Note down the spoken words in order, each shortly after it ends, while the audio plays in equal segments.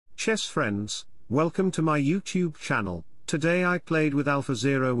Chess friends, welcome to my YouTube channel. Today I played with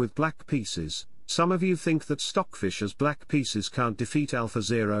AlphaZero with black pieces. Some of you think that Stockfish as black pieces can't defeat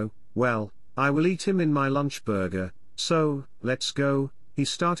AlphaZero. Well, I will eat him in my lunch burger. So, let's go. He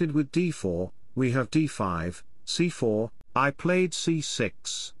started with d4, we have d5, c4, I played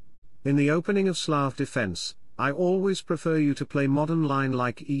c6. In the opening of Slav defense, I always prefer you to play modern line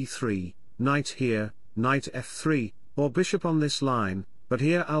like e3, knight here, knight f3, or bishop on this line, but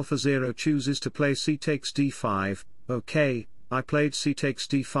here AlphaZero chooses to play c takes d5, okay, I played c takes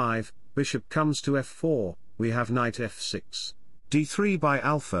d5, bishop comes to f4, we have knight f6. d3 by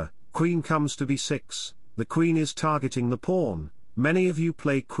alpha, queen comes to b6, the queen is targeting the pawn. Many of you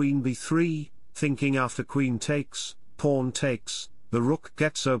play queen b3, thinking after queen takes, pawn takes, the rook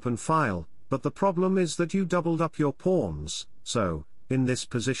gets open file, but the problem is that you doubled up your pawns, so, in this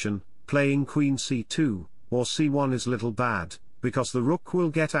position, playing queen c2, or c1 is little bad, because the rook will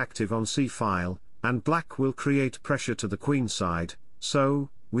get active on c-file, and black will create pressure to the queen side, so,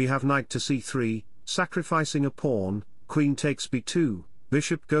 we have knight to c3, sacrificing a pawn, queen takes b2,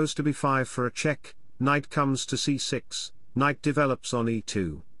 bishop goes to b5 for a check, knight comes to c6, knight develops on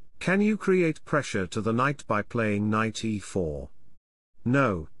e2. Can you create pressure to the knight by playing knight e4?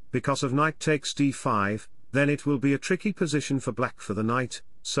 No, because of knight takes d5, then it will be a tricky position for black for the knight,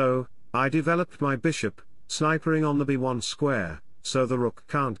 so, I developed my bishop, snipering on the b1 square, so the rook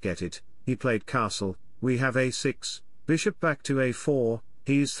can't get it. He played castle, we have a6, bishop back to a4,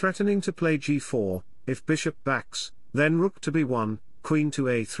 he is threatening to play g4, if bishop backs, then rook to b1, queen to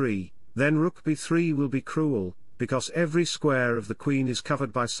a3, then rook b3 will be cruel, because every square of the queen is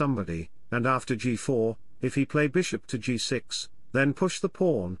covered by somebody, and after g4, if he play bishop to g6, then push the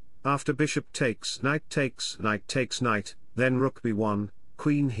pawn, after bishop takes knight, then rook b1,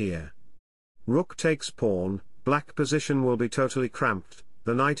 queen here. Rook takes pawn, black position will be totally cramped,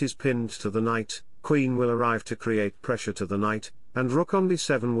 the knight is pinned to the knight, queen will arrive to create pressure to the knight, and rook on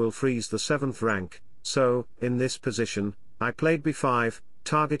b7 will freeze the 7th rank, so, in this position, I played b5,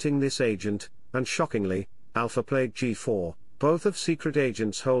 targeting this agent, and shockingly, Alpha played g4, both of secret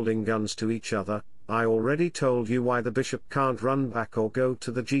agents holding guns to each other. I already told you why the bishop can't run back or go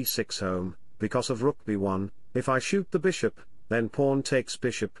to the g6 home, because of rook b1, if I shoot the bishop, then pawn takes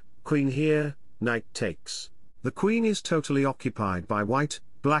bishop, queen here, knight takes. The queen is totally occupied by white,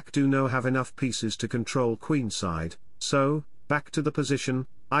 black do not have enough pieces to control queenside, so, back to the position,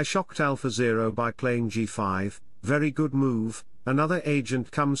 I shocked AlphaZero by playing g5, very good move, another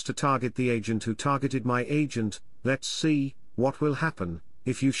agent comes to target the agent who targeted my agent, let's see, what will happen,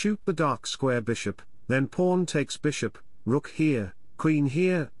 if you shoot the dark square bishop, then pawn takes bishop, rook here, queen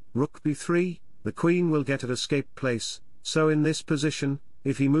here, rook b3, the queen will get at escape place, so in this position,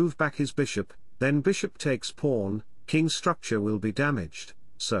 if he move back his bishop, then bishop takes pawn, king structure will be damaged,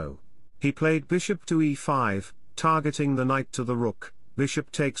 so. He played bishop to e5, targeting the knight to the rook,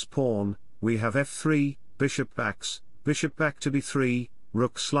 bishop takes pawn, we have f3, bishop backs, bishop back to b3,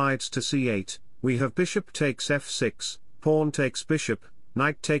 rook slides to c8, we have bishop takes f6, pawn takes bishop,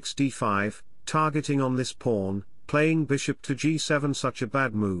 knight takes d5, targeting on this pawn, playing bishop to g7 such a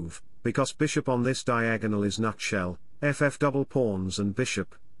bad move, because bishop on this diagonal is nutshell, ff double pawns and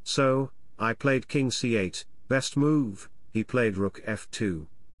bishop, so, I played king c8, best move, he played rook f2.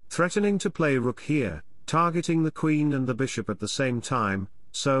 Threatening to play rook here, targeting the queen and the bishop at the same time,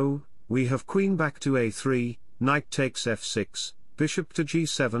 so, we have queen back to a3, knight takes f6, bishop to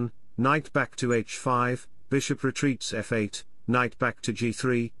g7, knight back to h5, bishop retreats f8, knight back to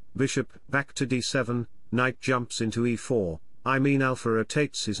g3, bishop back to d7, knight jumps into e4, I mean Alpha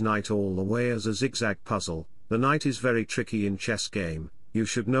rotates his knight all the way as a zigzag puzzle. The knight is very tricky in chess game, you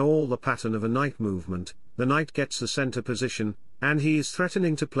should know all the pattern of a knight movement, the knight gets the center position, and he is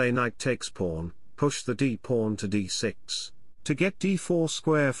threatening to play knight takes pawn, push the d pawn to d6. To get d4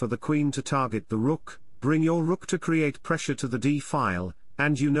 square for the queen to target the rook, bring your rook to create pressure to the d file,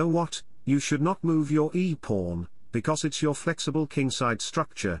 and you know what, you should not move your e pawn, because it's your flexible kingside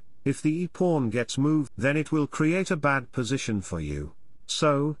structure, if the e pawn gets moved then it will create a bad position for you.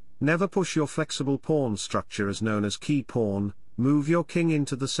 So, never push your flexible pawn structure as known as key pawn, move your king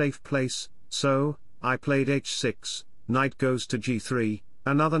into the safe place, so, I played h6, knight goes to g3,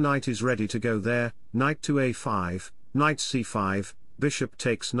 another knight is ready to go there, knight to a5, knight c5, bishop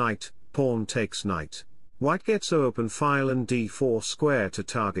takes knight, pawn takes knight. White gets open file and d4 square to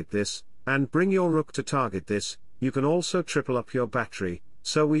target this, and bring your rook to target this, you can also triple up your battery,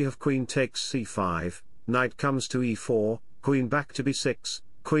 so we have queen takes c5, knight comes to e4, queen back to b6,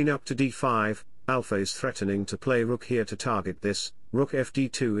 queen up to d5, Alpha is threatening to play rook here to target this, rook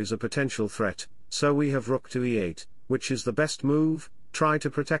fd2 is a potential threat, so we have rook to e8, which is the best move, try to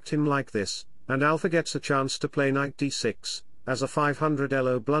protect him like this, and Alpha gets a chance to play knight d6, as a 500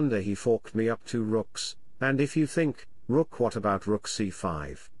 elo blunder he forked me up 2 rooks, and if you think, rook what about rook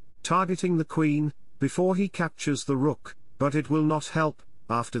c5? Targeting the queen, before he captures the rook, but it will not help.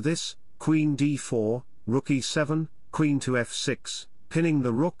 After this, queen d4, rook e7, queen to f6, pinning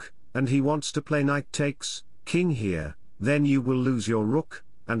the rook, and he wants to play knight takes, king here, then you will lose your rook,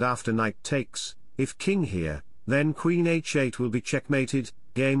 and after knight takes, if king here, then queen h8 will be checkmated,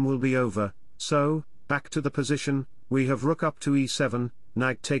 game will be over. So, back to the position, we have rook up to e7,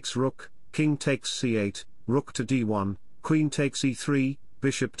 knight takes rook, king takes c8, rook to d1, queen takes e3,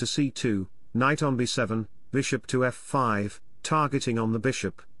 bishop to c2, knight on b7, bishop to f5, targeting on the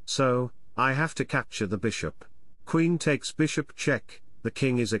bishop, so, I have to capture the bishop. Queen takes bishop check, the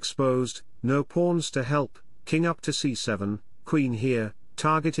king is exposed, no pawns to help, king up to c7, queen here,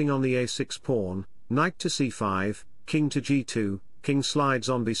 targeting on the a6 pawn, knight to c5, king to g2, king slides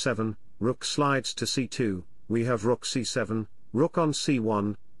on b7, rook slides to c2, we have rook c7, rook on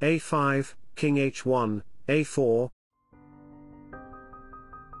c1, a5, king h1, a4.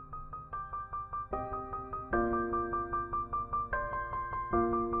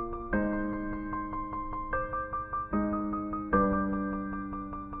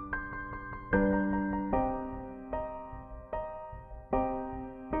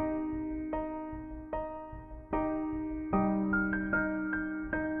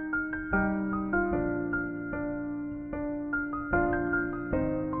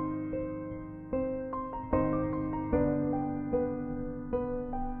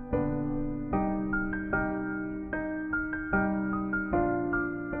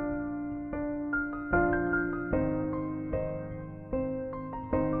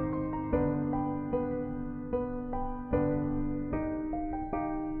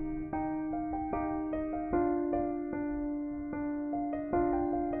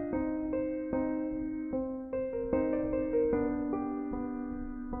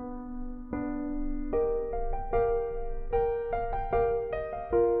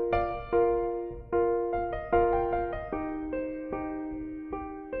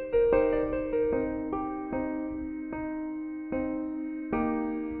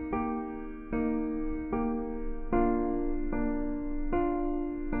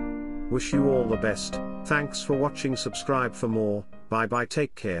 Wish you all the best, thanks for watching, subscribe for more, bye bye,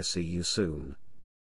 take care, see you soon.